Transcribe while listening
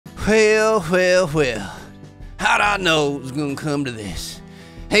Well, well, well. How'd I know it was gonna come to this?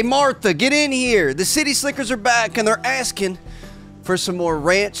 Hey, Martha, get in here. The City Slickers are back, and they're asking for some more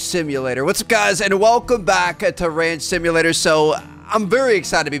Ranch Simulator. What's up, guys, and welcome back to Ranch Simulator. So, I'm very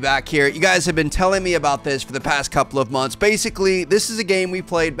excited to be back here. You guys have been telling me about this for the past couple of months. Basically, this is a game we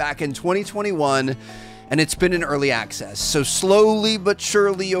played back in 2021, and it's been in early access. So slowly but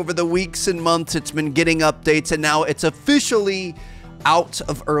surely over the weeks and months, it's been getting updates, and now it's officially out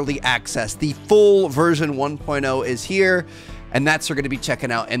of early access. The full version 1.0 is here, and that's what we're going to be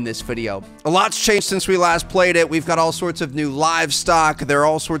checking out in this video. A lot's changed since we last played it. We've got all sorts of new livestock. There are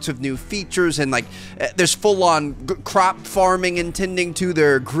all sorts of new features, and like there's full-on crop farming and tending to.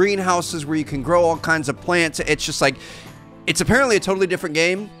 There are greenhouses where you can grow all kinds of plants. It's just like, it's apparently a totally different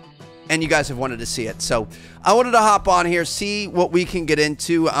game, and you guys have wanted to see it. So I wanted to hop on here, see what we can get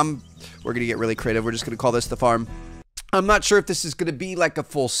into. We're going to get really creative. We're just going to call this the farm. I'm not sure if this is going to be like a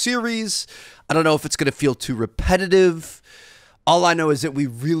full series. I don't know if it's going to feel too repetitive. All I know is that we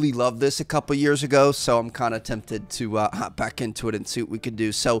really loved this a couple years ago, so I'm kind of tempted to hop back into it and see what we can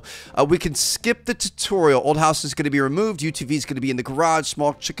do. So we can skip the tutorial. Old house is going to be removed. UTV is going to be in the garage.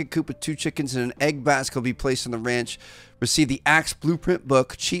 Small chicken coop with 2 chickens and an egg basket will be placed on the ranch. Receive the axe blueprint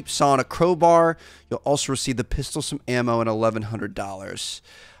book, cheap saw, and a crowbar. You'll also receive the pistol, some ammo, and $1,100.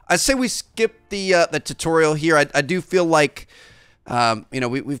 I say we skip the tutorial here. I do feel like, you know,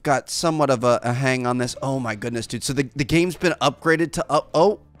 we've got somewhat of a hang on this. Oh my goodness, dude. So the game's been upgraded to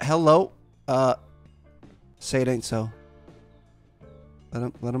oh, hello. Say it ain't so.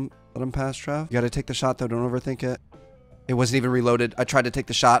 Let him pass, Trav. You gotta take the shot though, don't overthink it. It wasn't even reloaded. I tried to take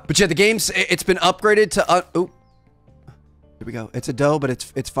the shot. But yeah, the it's been upgraded to oh. Here we go. It's a doe, but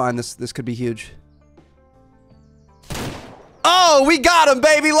it's fine. This could be huge. Oh, we got him,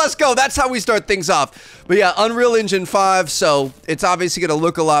 baby. Let's go. That's how we start things off. But yeah, Unreal Engine 5, so it's obviously going to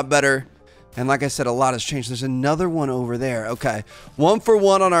look a lot better. And like I said, a lot has changed. There's another one over there. Okay. 1 for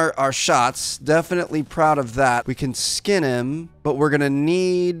 1 on our shots. Definitely proud of that. We can skin him, but we're going to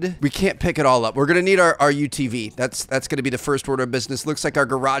need... We can't pick it all up. We're going to need our UTV. That's going to be the first order of business. Looks like our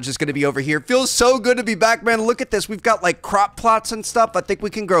garage is going to be over here. Feels so good to be back, man. Look at this. We've got like crop plots and stuff. I think we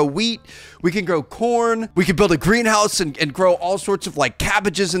can grow wheat. We can grow corn. We can build a greenhouse and grow all sorts of like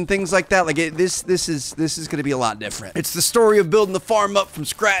cabbages and things like that. Like this is going to be a lot different. It's the story of building the farm up from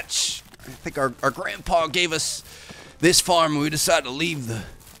scratch. I think our grandpa gave us this farm and we decided to leave the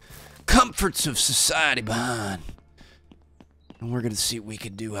comforts of society behind. And we're going to see what we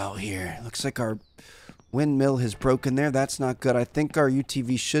can do out here. Looks like our windmill has broken there. That's not good. I think our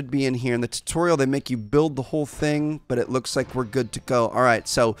UTV should be in here. In the tutorial, they make you build the whole thing, but it looks like we're good to go. All right,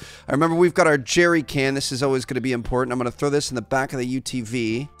 so I remember we've got our jerry can. This is always going to be important. I'm going to throw this in the back of the UTV.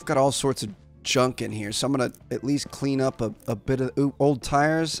 We've got all sorts of junk in here, so I'm gonna at least clean up a bit of old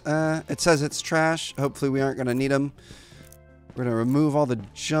tires. It says it's trash. Hopefully we aren't gonna need them. We're gonna remove all the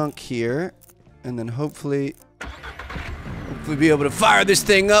junk here, and then hopefully be able to fire this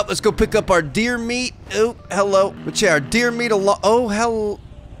thing up. Let's go pick up our deer meat. Oh, hello. But yeah, our deer meat oh,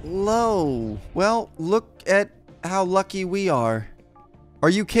 hello. Well, look at how lucky we are. Are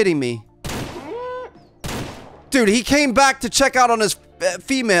you kidding me? Dude, he came back to check out on his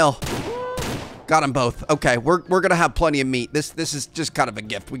female. Got them both. Okay, we're gonna have plenty of meat. This is just kind of a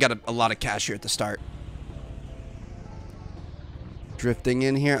gift. We got a lot of cash here at the start. Drifting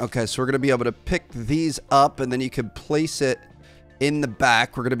in here. Okay, so we're gonna be able to pick these up, and then you can place it in the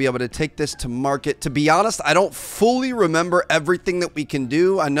back. We're gonna be able to take this to market. To be honest, I don't fully remember everything that we can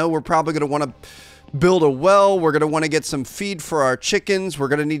do. I know we're probably gonna want to build a well. We're gonna want to get some feed for our chickens. We're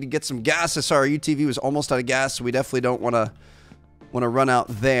gonna need to get some gas. I saw our UTV was almost out of gas, so we definitely don't want to run out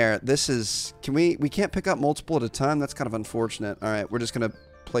there. This is, we can't pick up multiple at a time. That's kind of unfortunate. All right, we're just gonna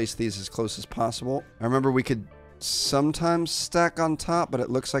place these as close as possible. I remember we could sometimes stack on top, but it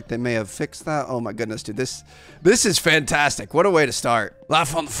looks like they may have fixed that. Oh my goodness, dude, this is fantastic. What a way to start.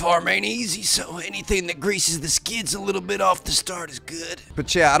 Life on the farm ain't easy, so anything that greases the skids a little bit off the start is good.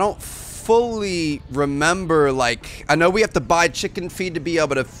 But yeah, I don't fully remember, like, I know we have to buy chicken feed to be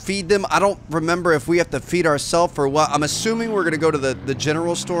able to feed them. I don't remember if we have to feed ourselves or what. I'm assuming we're gonna go to the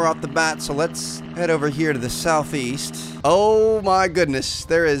general store off the bat, so let's head over here to the southeast. Oh my goodness,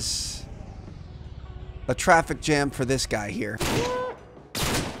 there is a traffic jam for this guy here.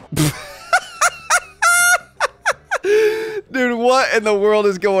 Dude, what in the world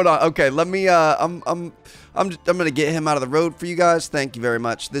is going on? Okay, let me I'm gonna get him out of the road for you guys. Thank you very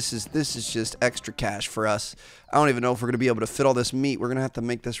much. This is just extra cash for us. I don't even know if we're gonna be able to fit all this meat. We're gonna have to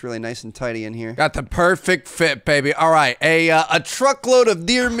make this really nice and tidy in here. Got the perfect fit, baby. All right, a truckload of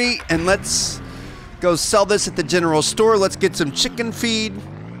deer meat, and let's go sell this at the general store. Let's get some chicken feed.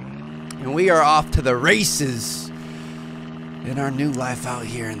 and we are off to the races in our new life out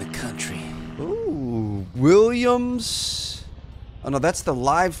here in the country. Ooh, Williams. Oh no, that's the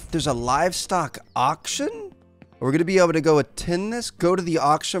there's a livestock auction? We're gonna be able to go attend this, go to the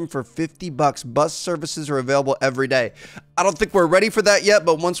auction for 50 bucks. Bus services are available every day. I don't think we're ready for that yet,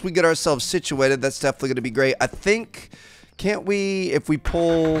 but once we get ourselves situated, that's definitely gonna be great. I think, can't we, if we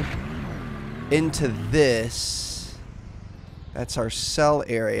pull into this, that's our sell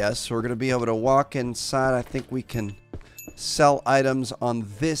area. So we're gonna be able to walk inside. I think we can sell items on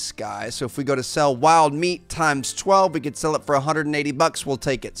this guy. So if we go to sell wild meat times 12, we could sell it for 180 bucks. We'll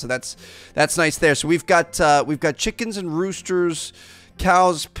take it. So that's nice there. So we've got chickens and roosters,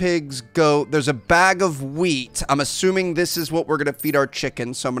 cows, pigs, goat. There's a bag of wheat. I'm assuming this is what we're going to feed our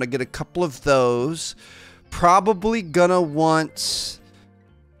chickens. So I'm going to get a couple of those. Probably going to want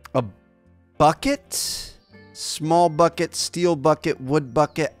a bucket, small bucket, steel bucket, wood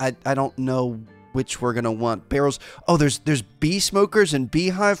bucket. I don't know which we're gonna want. Barrels. Oh, there's bee smokers and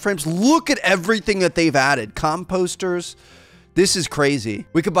beehive frames. Look at everything that they've added. Composters. This is crazy.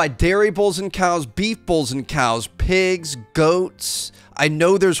 We could buy dairy bulls and cows, beef bulls and cows, pigs, goats. I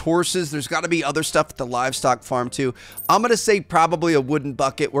know there's horses. There's got to be other stuff at the livestock farm too. I'm gonna say probably a wooden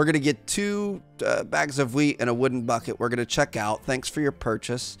bucket. We're gonna get 2 bags of wheat and a wooden bucket. We're gonna check out. Thanks for your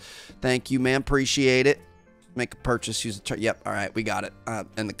purchase. Thank you, man. Appreciate it. Make a purchase, use the yep, all right, we got it.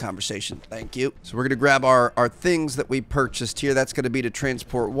 End the conversation. Thank you. So we're gonna grab our things that we purchased here. That's gonna be to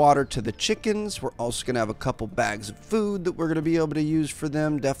transport water to the chickens. We're also gonna have a couple bags of food that we're gonna be able to use for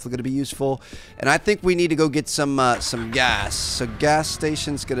them. Definitely gonna be useful. And I think we need to go get some gas. So gas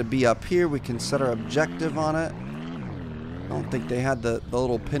station's gonna be up here. We can set our objective on it. I don't think they had the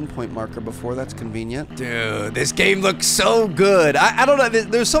little pinpoint marker before. That's convenient. Dude, this game looks so good. I don't know.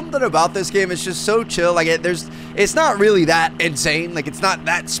 There's something about this game. It's just so chill. Like, it's not really that insane. Like, it's not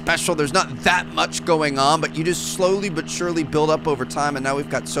that special. There's not that much going on, but you just slowly but surely build up over time. And now we've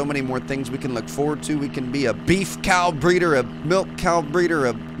got so many more things we can look forward to. We can be a beef cow breeder, a milk cow breeder,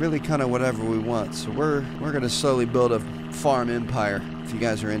 a really kind of whatever we want. So we're going to slowly build a farm empire. If you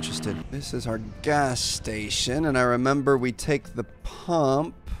guys are interested. This is our gas station, and I remember we take the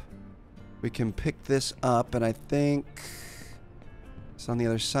pump. We can pick this up, and I think it's on the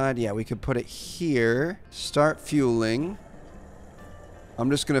other side. Yeah, we could put it here. Start fueling.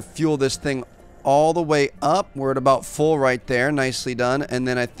 I'm just gonna fuel this thing all the way up. We're at about full right there. Nicely done. And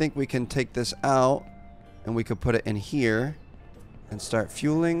then I think we can take this out, and we could put it in here and start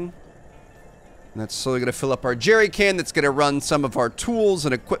fueling. And that's slowly going to fill up our jerry can. That's going to run some of our tools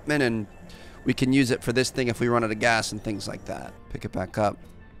and equipment, and we can use it for this thing if we run out of gas and things like that. Pick it back up,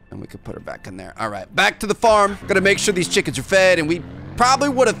 and we could put her back in there. All right, back to the farm. Got to make sure these chickens are fed, and we probably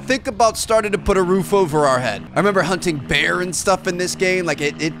would have think about starting to put a roof over our head. I remember hunting bear and stuff in this game. Like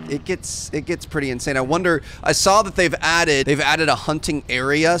it gets pretty insane. I wonder. I saw that they've added a hunting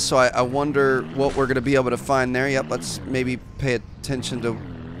area, so I wonder what we're going to be able to find there. Yep, let's maybe pay attention to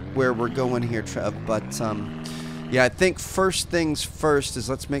where we're going here, Trev. But yeah, I think first things first is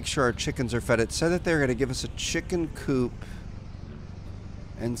let's make sure our chickens are fed. It said that they're going to give us a chicken coop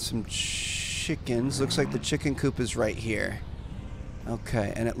and some chickens. Looks like the chicken coop is right here.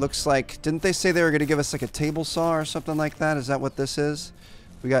 Okay, and it looks like, didn't they say they were going to give us like a table saw or something like that? Is that what this is?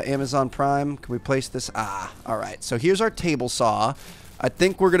 We got Amazon Prime. Can we place this? Ah, all right. So here's our table saw. I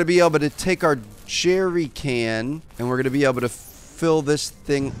think we're going to be able to take our jerry can and we're going to be able to fill this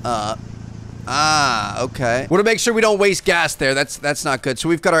thing up. Ah, okay. Want to make sure we don't waste gas there. That's not good. So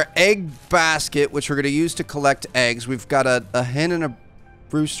we've got our egg basket, which we're going to use to collect eggs. We've got a hen and a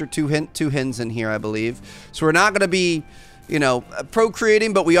rooster, two hens in here, I believe. So we're not going to be, you know,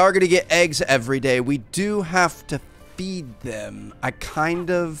 procreating, but we are going to get eggs every day. We do have to feed them. I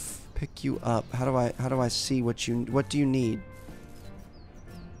kind of pick you up. How do I see what do you need?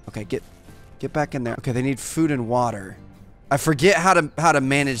 Okay, get back in there. Okay, they need food and water. I forget how to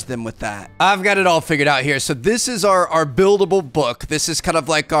manage them with that. I've got it all figured out here. So this is our buildable book. This is kind of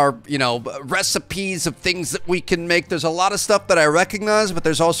like our, you know, recipes of things that we can make. There's a lot of stuff that I recognize, but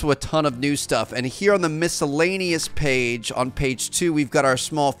there's also a ton of new stuff. And here on the miscellaneous page, on page 2, we've got our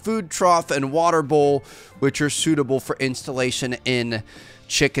small food trough and water bowl, which are suitable for installation in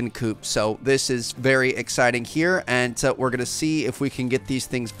chicken coop. So this is very exciting here, and we're gonna see if we can get these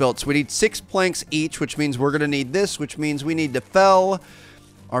things built. So we need 6 planks each, which means we're gonna need this, which means we need to fell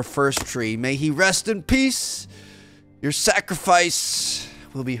our first tree. May he rest in peace. Your sacrifice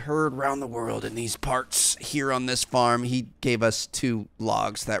will be heard around the world in these parts here on this farm. He gave us 2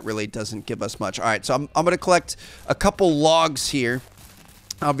 logs. That really doesn't give us much. All right, so I'm gonna collect a couple logs here.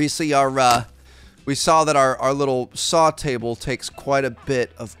 Obviously, we saw that our little saw table takes quite a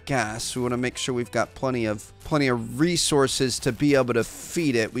bit of gas. So we want to make sure we've got plenty of resources to be able to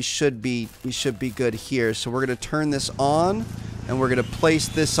feed it. We should be good here. So we're going to turn this on, and we're going to place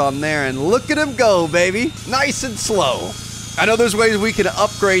this on there, and look at him go, baby. Nice and slow. I know there's ways we can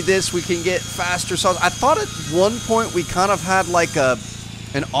upgrade this. We can get faster saws. I thought at one point we kind of had like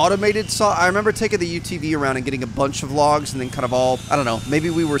an automated saw. I remember taking the UTV around and getting a bunch of logs and then kind of all, I don't know, maybe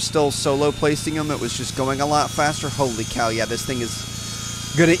we were still solo placing them. It was just going a lot faster. Holy cow, yeah, this thing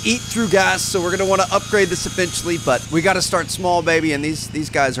is gonna eat through gas, so we're gonna want to upgrade this eventually, but we got to start small, baby, and these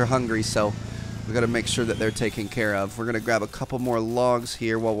guys are hungry, so we got to make sure that they're taken care of. We're gonna grab a couple more logs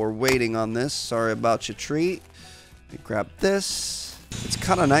here while we're waiting on this. Sorry about your treat. Let me grab this. It's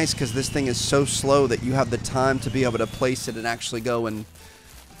kind of nice because this thing is so slow that you have the time to be able to place it and actually go and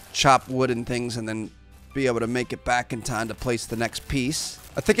chop wood and things and then be able to make it back in time to place the next piece.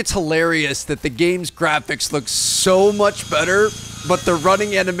 I think it's hilarious that the game's graphics look so much better, but the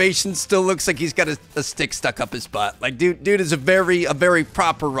running animation still looks like he's got a stick stuck up his butt. Like, dude is a very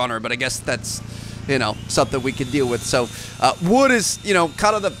proper runner, but I guess that's, you know, something we can deal with. So wood is, you know,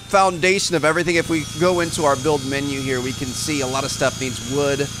 kind of the foundation of everything. If we go into our build menu here, we can see a lot of stuff needs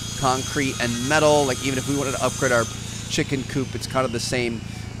wood, concrete, and metal. Like, even if we wanted to upgrade our chicken coop, it's kind of the same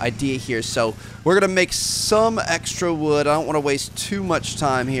idea here. So we're gonna make some extra wood. I don't want to waste too much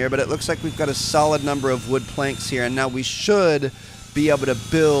time here, but it looks like we've got a solid number of wood planks here, and now we should be able to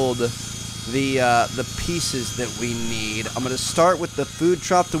build the pieces that we need. I'm gonna start with the food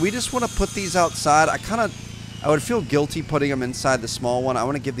trough. Do we just want to put these outside? I would feel guilty putting them inside the small one. I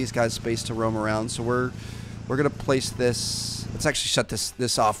want to give these guys space to roam around, so we're gonna place this. Let's actually shut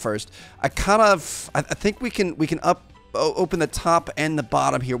this off first. I think we can open the top and the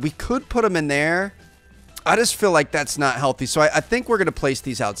bottom here. We could put them in there. I just feel like that's not healthy, so I think we're gonna place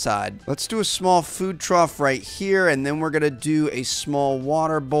these outside. Let's do a small food trough right here, and then we're gonna do a small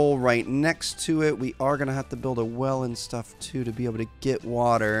water bowl right next to it. We are gonna have to build a well and stuff too to be able to get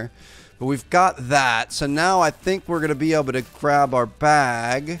water, but we've got that. So now I think we're gonna be able to grab our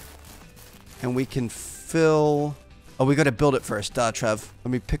bag, and we can fill. Oh, we gotta build it first. Duh, Trev.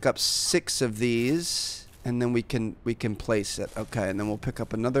 Let me pick up 6 of these. And then we can place it. Okay, and then we'll pick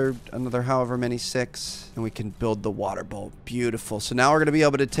up another however many 6, and we can build the water bowl. Beautiful. So now we're gonna be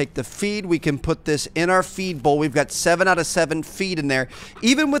able to take the feed. We can put this in our feed bowl. We've got 7 out of 7 feed in there.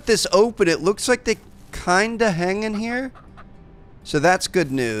 Even with this open, it looks like they kinda hang in here. So that's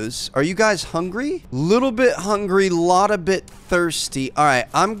good news. Are you guys hungry? Little bit hungry, lot a bit thirsty. All right,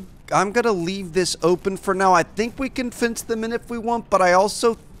 I'm gonna leave this open for now. I think we can fence them in if we want, but I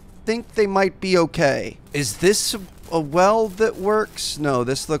also think they might be okay. Is this a well that works? No,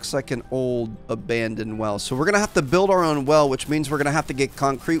 this looks like an old abandoned well. So we're gonna have to build our own well, which means we're gonna have to get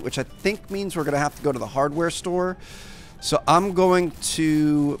concrete, which I think means we're gonna have to go to the hardware store. So I'm going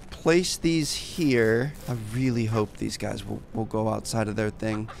to place these here. I really hope these guys will go outside of their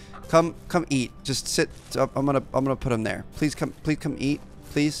thing. Come eat. Just sit. I'm gonna put them there. Please come eat.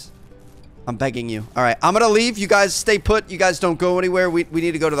 Please. I'm begging you. All right, I'm gonna leave. You guys stay put. You guys don't go anywhere. We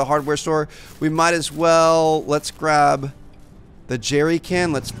need to go to the hardware store. We might as well. Let's grab the jerry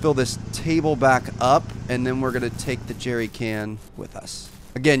can. Let's fill this table back up, and then we're gonna take the jerry can with us.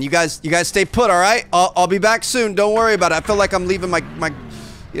 Again, you guys stay put. All right, I'll be back soon. Don't worry about it. I feel like I'm leaving my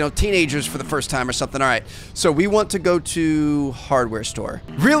teenagers for the first time or something. All right, so we want to go to hardware store.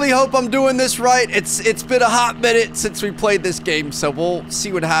 Really hope I'm doing this right. It's been a hot minute since we played this game, so we'll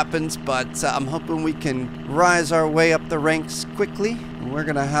see what happens, but I'm hoping we can rise our way up the ranks quickly. We're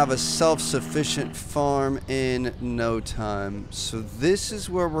gonna have a self-sufficient farm in no time. So this is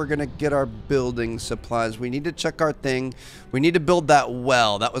where we're gonna get our building supplies. We need to check our thing. We need to build that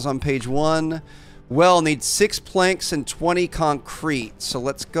well. That was on page 1. Well, needs 6 planks and 20 concrete. So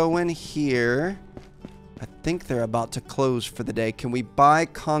let's go in here. I think they're about to close for the day. Can we buy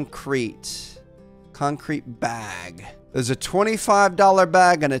concrete? Concrete bag. There's a $25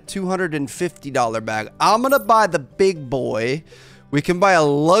 bag and a $250 bag. I'm gonna buy the big boy. We can buy a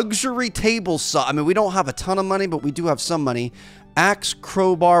luxury table saw. I mean, we don't have a ton of money, but we do have some money. Axe,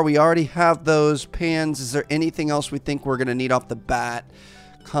 crowbar, we already have those. Pans, is there anything else we think we're gonna need off the bat?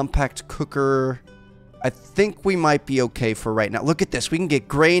 Compact cooker. I think we might be okay for right now. Look at this. We can get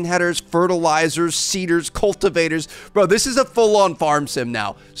grain headers, fertilizers, seeders, cultivators. Bro, this is a full-on farm sim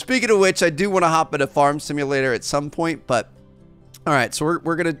now. Speaking of which, I do want to hop in a farm simulator at some point, but all right, so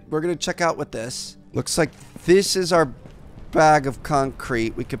we're gonna check out with this. Looks like this is our bag of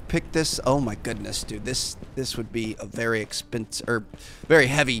concrete. We could pick this. Oh my goodness, dude. This would be a very expensive or very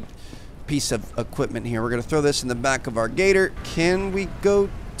heavy piece of equipment here. We're gonna throw this in the back of our gator. Can we go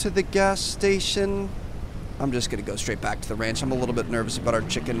to the gas station. I'm just gonna go straight back to the ranch. I'm a little bit nervous about our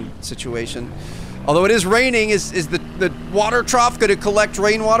chicken situation. Although it is raining, is the water trough gonna collect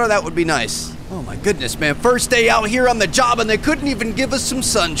rainwater? That would be nice. Oh my goodness, man. First day out here on the job and they couldn't even give us some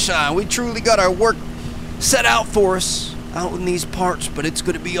sunshine. We truly got our work set out for us out in these parts, but it's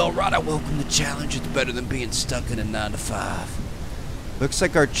gonna be all right. I welcome the challenge. It's better than being stuck in a 9 to 5. Looks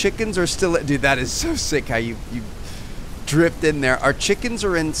like our chickens are still, dude, that is so sick how you drift in there. Our chickens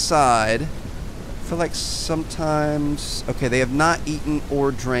are inside. I feel like sometimes, okay, they have not eaten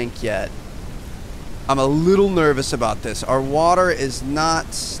or drank yet. I'm a little nervous about this. Our water is not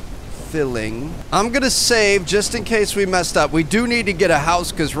filling. I'm gonna save just in case we messed up. We do need to get a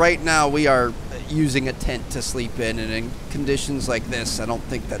house because right now we are using a tent to sleep in, and in conditions like this, I don't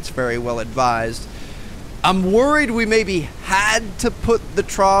think that's very well advised. I'm worried we maybe had to put the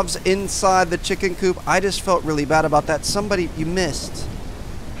troughs inside the chicken coop. I just felt really bad about that. Somebody, you missed.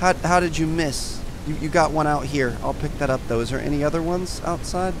 How did you miss? You got one out here. I'll pick that up though. Is there any other ones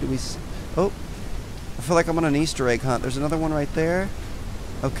outside? Do we? Oh, I feel like I'm on an Easter egg hunt. There's another one right there.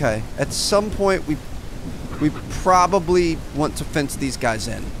 Okay. At some point, we probably want to fence these guys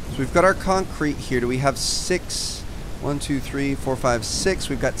in. So we've got our concrete here. Do we have 6? 1, 2, 3, 4, 5, 6.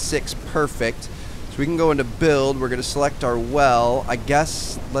 We've got 6. Perfect. So we can go into build. We're going to select our well. I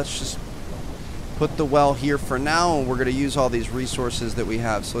guess let's just put the well here for now, and we're going to use all these resources that we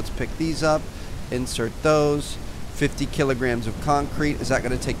have. So let's pick these up, insert those. 50 kilograms of concrete. Is that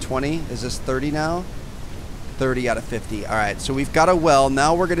going to take 20? Is this 30 now? 30 out of 50. All right, so we've got a well.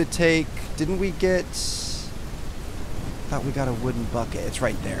 Now we're going to take, didn't we get, I thought we got a wooden bucket. It's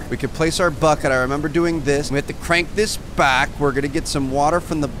right there. We could place our bucket. I remember doing this. We have to crank this back. We're going to get some water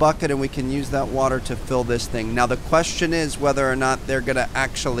from the bucket, and we can use that water to fill this thing. Now the question is whether or not they're going to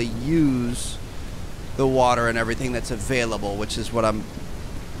actually use the water and everything that's available, which is what I'm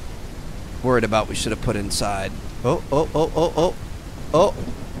worried about. We should have put inside. Oh, oh, oh, oh, oh, oh,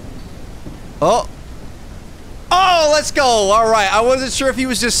 oh. Oh, let's go. All right. I wasn't sure if he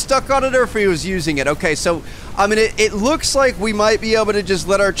was just stuck on it or if he was using it. Okay, so, I mean, it looks like we might be able to just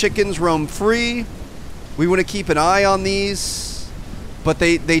let our chickens roam free. We want to keep an eye on these. But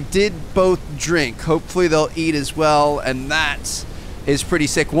they did both drink. Hopefully they'll eat as well, and that is pretty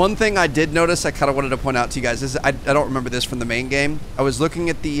sick. One thing I did notice I kind of wanted to point out to you guys is I don't remember this from the main game. I was looking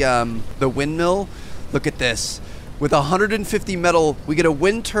at the windmill. Look at this. With 150 metal, we get a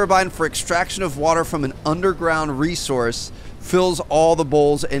wind turbine for extraction of water from an underground resource. Fills all the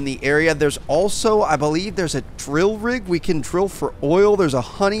bowls in the area. There's also, I believe, there's a drill rig. We can drill for oil. There's a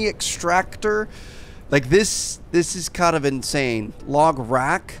honey extractor. Like this is kind of insane. Log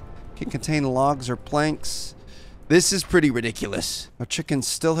rack can contain logs or planks. This is pretty ridiculous. Our chickens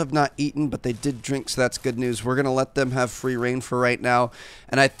still have not eaten, but they did drink, so that's good news. We're going to let them have free reign for right now.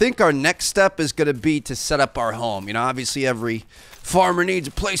 And I think our next step is going to be to set up our home. You know, obviously every farmer needs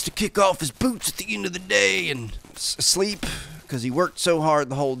a place to kick off his boots at the end of the day and sleep because he worked so hard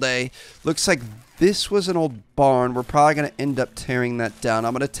the whole day. Looks like this was an old barn. We're probably going to end up tearing that down.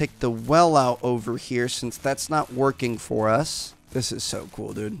 I'm going to take the well out over here since that's not working for us. This is so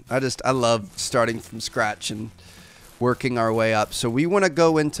cool, dude. I love starting from scratch and working our way up. So we want to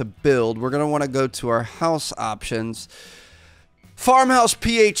go into build. We're going to want to go to our house options. Farmhouse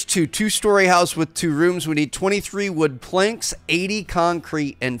PH2, 2-story house with 2 rooms. We need 23 wood planks, 80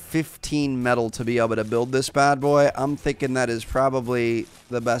 concrete, and 15 metal to be able to build this bad boy. I'm thinking that is probably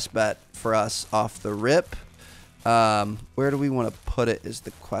the best bet for us off the rip. Where do we want to put it is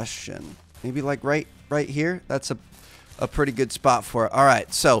the question. Maybe like right here? That's a pretty good spot for it. All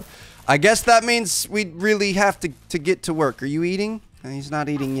right, so I guess that means we really have to get to work. Are you eating? He's not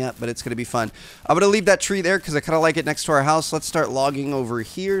eating yet, but it's going to be fun. I'm going to leave that tree there because I kind of like it next to our house. Let's start logging over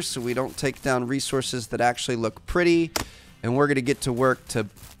here so we don't take down resources that actually look pretty. And we're going to get to work to,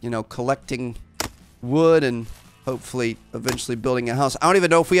 you know, collecting wood and hopefully eventually building a house. I don't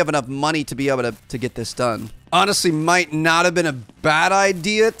even know if we have enough money to be able to get this done. Honestly, might not have been a bad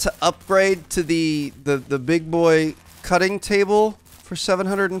idea to upgrade to the big boy cutting table for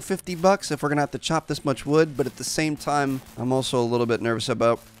 750 bucks if we're gonna have to chop this much wood, but at the same time I'm also a little bit nervous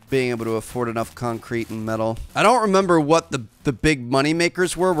about being able to afford enough concrete and metal. I don't remember what the big money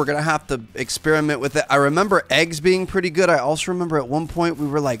makers were. We're gonna have to experiment with it. I remember eggs being pretty good. I also remember at one point we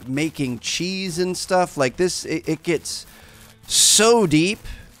were like making cheese and stuff like this. It gets so deep.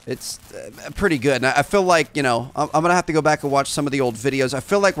 It's pretty good. And I feel like, you know, I'm going to have to go back and watch some of the old videos. I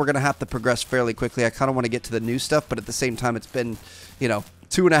feel like we're going to have to progress fairly quickly. I kind of want to get to the new stuff, but at the same time, it's been, you know,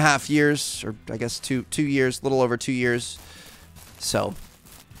 2.5 years, or I guess 2 years, a little over 2 years. So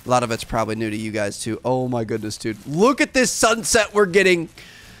a lot of it's probably new to you guys too. Oh my goodness, dude. Look at this sunset we're getting.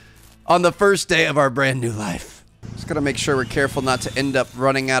 on the first day of our brand new life. Just gotta make sure we're careful not to end up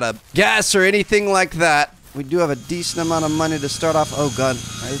running out of gas or anything like that. We do have a decent amount of money to start off. Oh god,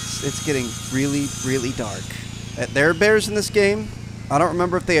 it's getting really, really dark. There are bears in this game. I don't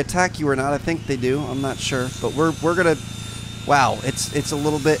remember if they attack you or not. I think they do. I'm not sure, but we're gonna. Wow, it's a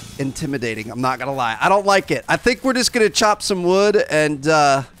little bit intimidating. I'm not gonna lie. I don't like it. I think we're just gonna chop some wood, and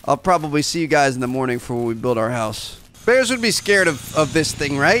I'll probably see you guys in the morning for when we build our house. Bears would be scared of this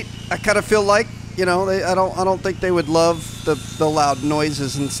thing, right? I kind of feel like, you know, I don't think they would love the loud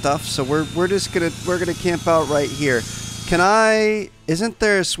noises and stuff. So we're gonna camp out right here. Isn't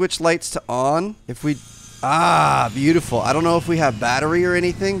there a switch lights to on? If we, beautiful. I don't know if we have battery or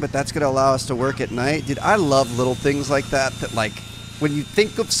anything, but that's gonna allow us to work at night. Dude, I love little things like that like when you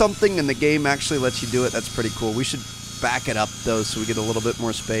think of something and the game actually lets you do it. That's pretty cool. We should back it up though so we get a little bit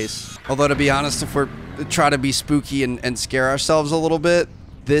more space. Although to be honest, if we're trying to be spooky and scare ourselves a little bit,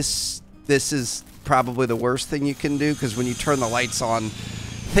 this is probably the worst thing you can do, because when you turn the lights on,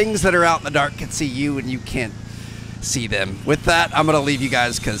 things that are out in the dark can see you and you can't see them. With that, I'm gonna leave you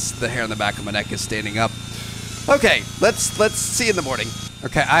guys because the hair on the back of my neck is standing up. Okay, let's see in the morning.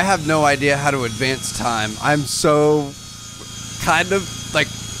 Okay, I have no idea how to advance time. I'm so kind of like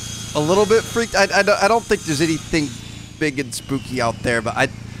a little bit freaked. I don't think there's anything big and spooky out there, but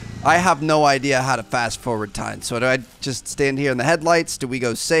I have no idea how to fast forward time. So do I just stand here in the headlights? Do we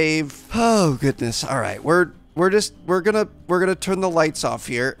go save? Oh goodness. All right, we're gonna turn the lights off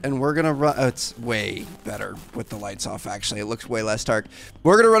here, and we're gonna run. Oh, it's way better with the lights off. Actually, it looks way less dark.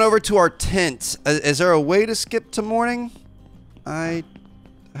 We're gonna run over to our tent. Is there a way to skip to morning? I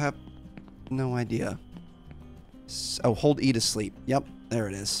have no idea. Oh, hold E to sleep. Yep, there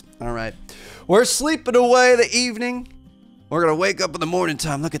it is. All right, we're sleeping away the evening. We're gonna wake up in the morning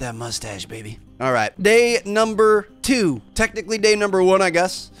time. Look at that mustache, baby. All right, day number 2. Technically day number 1, I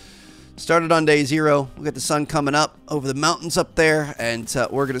guess. Started on day 0. We got the sun coming up over the mountains up there, and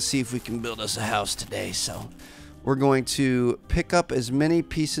we're gonna see if we can build us a house today. So we're going to pick up as many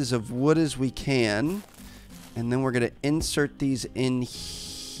pieces of wood as we can, and then we're gonna insert these in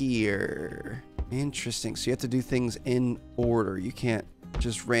here. Interesting. So you have to do things in order. You can't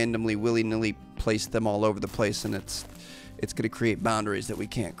just randomly willy-nilly place them all over the place, and it's going to create boundaries that we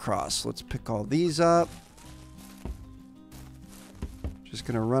can't cross. Let's pick all these up. Just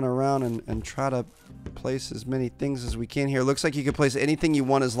going to run around and try to place as many things as we can here. Looks like you can place anything you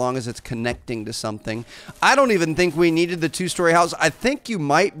want as long as it's connecting to something. I don't even think we needed the 2-story house. I think you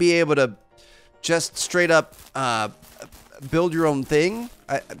might be able to just straight up build your own thing,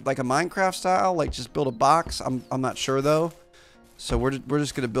 like a Minecraft style, like just build a box. I'm not sure though. So we're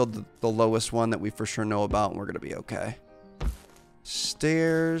just going to build the lowest one that we for sure know about, and we're going to be okay.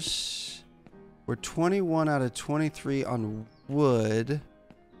 Stairs. We're 21 out of 23 on wood.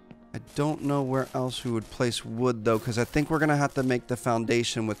 I don't know where else we would place wood though, because I think we're gonna have to make the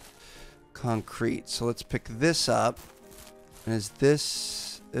foundation with concrete. So let's pick this up. And is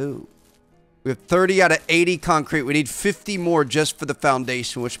this... Ooh. We have 30 out of 80 concrete. We need 50 more just for the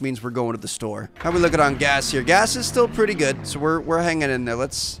foundation, which means we're going to the store. How are we looking on gas here? Gas is still pretty good, so we're hanging in there.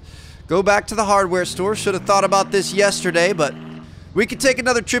 Let's go back to the hardware store. Should have thought about this yesterday, but we could take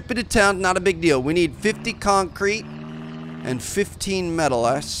another trip into town. Not a big deal. We need 50 concrete and 15 metal.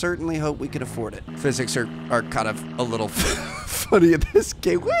 I certainly hope we can afford it. Physics are kind of a little funny in this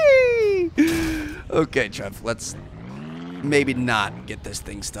game. Whee! Okay, Trev, let's maybe not get this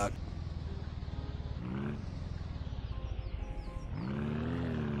thing stuck.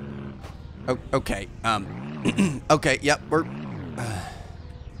 Oh, okay. Okay. Yep. We're.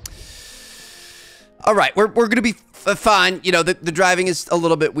 All right. We're gonna be fine. You know, the driving is a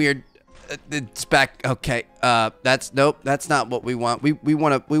little bit weird. It's back. Okay. Nope. That's not what we want. We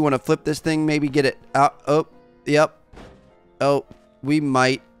want to flip this thing. Maybe get it out. Oh. Yep. Oh. We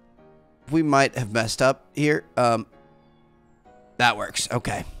might have messed up here. That works.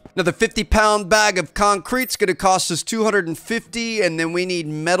 Okay. Another 50-pound bag of concrete's gonna cost us 250, and then we need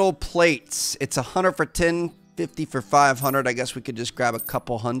metal plates. It's 100 for 10, 50 for 500. I guess we could just grab a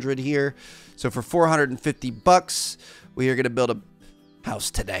couple hundred here. So for 450 bucks, we are gonna build a house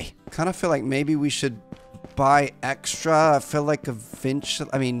today. Kind of feel like maybe we should buy extra. I feel like eventually,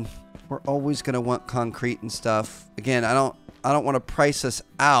 I mean, we're always gonna want concrete and stuff. Again, I don't want to price us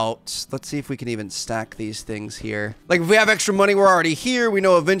out. Let's see if we can even stack these things here. Like if we have extra money, we're already here. We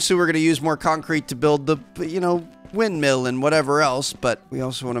know eventually we're going to use more concrete to build the, you know, windmill and whatever else. But we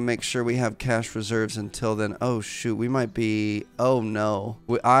also want to make sure we have cash reserves until then. Oh shoot, we might be, oh no.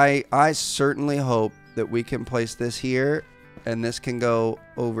 I certainly hope that we can place this here and this can go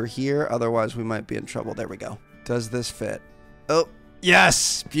over here. Otherwise we might be in trouble. There we go. Does this fit? Oh,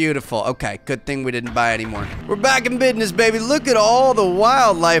 Yes, beautiful. Okay, good thing we didn't buy any more. We're back in business, baby. Look at all the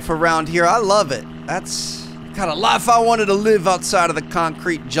wildlife around here. I love it. That's the kind of life I wanted to live outside of the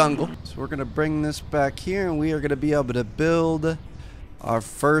concrete jungle. So we're gonna bring this back here and we are gonna be able to build our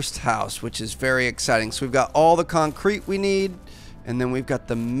first house, which is very exciting. So we've got all the concrete we need, and then we've got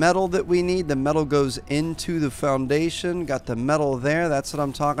the metal that we need. The metal goes into the foundation. Got the metal there. That's what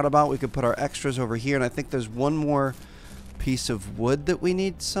I'm talking about. We could put our extras over here, and I think there's one more piece of wood that we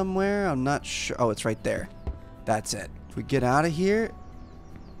need somewhere. I'm not sure. Oh, it's right there. That's it. If we get out of here,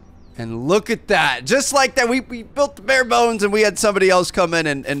 and look at that. Just like that, we built the bare bones and we had somebody else come in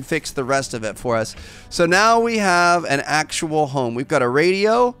and fix the rest of it for us. So now we have an actual home. We've got a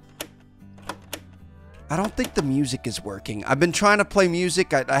radio. I don't think the music is working. I've been trying to play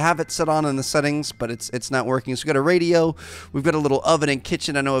music. I have it set on in the settings, but it's not working. So we've got a radio. We've got a little oven and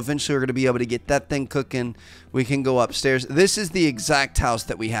kitchen. I know eventually we're going to be able to get that thing cooking. We can go upstairs. This is the exact house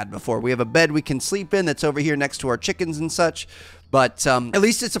that we had before. We have a bed we can sleep in that's over here next to our chickens and such. But at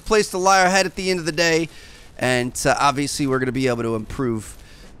least it's a place to lie our head at the end of the day. And obviously we're going to be able to improve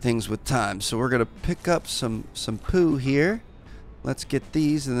things with time. So we're going to pick up some poo here. Let's get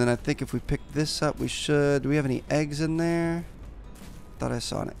these, and then I think if we pick this up, we should. Do we have any eggs in there? Thought I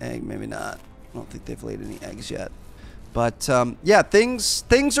saw an egg. Maybe not. I don't think they've laid any eggs yet. But yeah,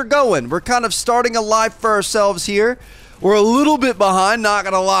 things are going. We're kind of starting a life for ourselves here. We're a little bit behind, not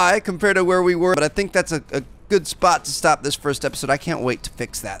gonna lie, compared to where we were. But I think that's a good spot to stop this first episode. I can't wait to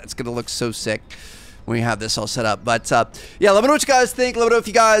fix that. It's gonna look so sick when we have this all set up. But yeah, let me know what you guys think. Let me know if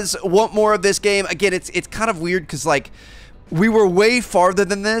you guys want more of this game. Again, it's kind of weird because like, we were way farther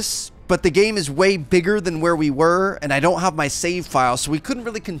than this, but the game is way bigger than where we were, and I don't have my save file, so we couldn't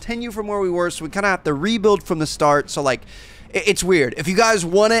really continue from where we were, so we kind of have to rebuild from the start. So like, it's weird. If you guys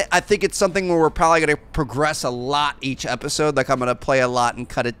want it, I think it's something where we're probably going to progress a lot each episode. Like, I'm going to play a lot and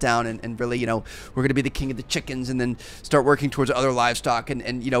cut it down and really, you know, we're going to be the king of the chickens and then start working towards other livestock.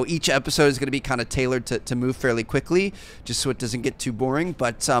 And you know, each episode is going to be kind of tailored to move fairly quickly, just so it doesn't get too boring.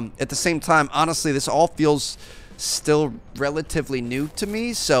 But at the same time, honestly, this all feels still relatively new to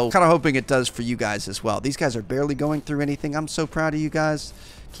me, so kind of hoping it does for you guys as well. These guys are barely going through anything. I'm so proud of you guys.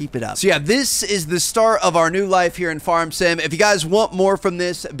 Keep it up. So yeah, this is the start of our new life here in Farm Sim. If you guys want more from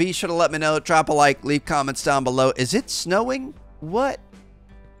this, be sure to let me know. Drop a like, leave comments down below. Is it snowing? What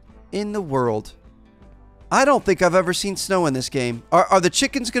in the world? I don't think I've ever seen snow in this game. Are the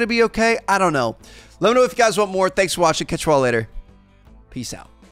chickens gonna be okay? I don't know. Let me know if you guys want more. Thanks for watching. Catch you all later. Peace out.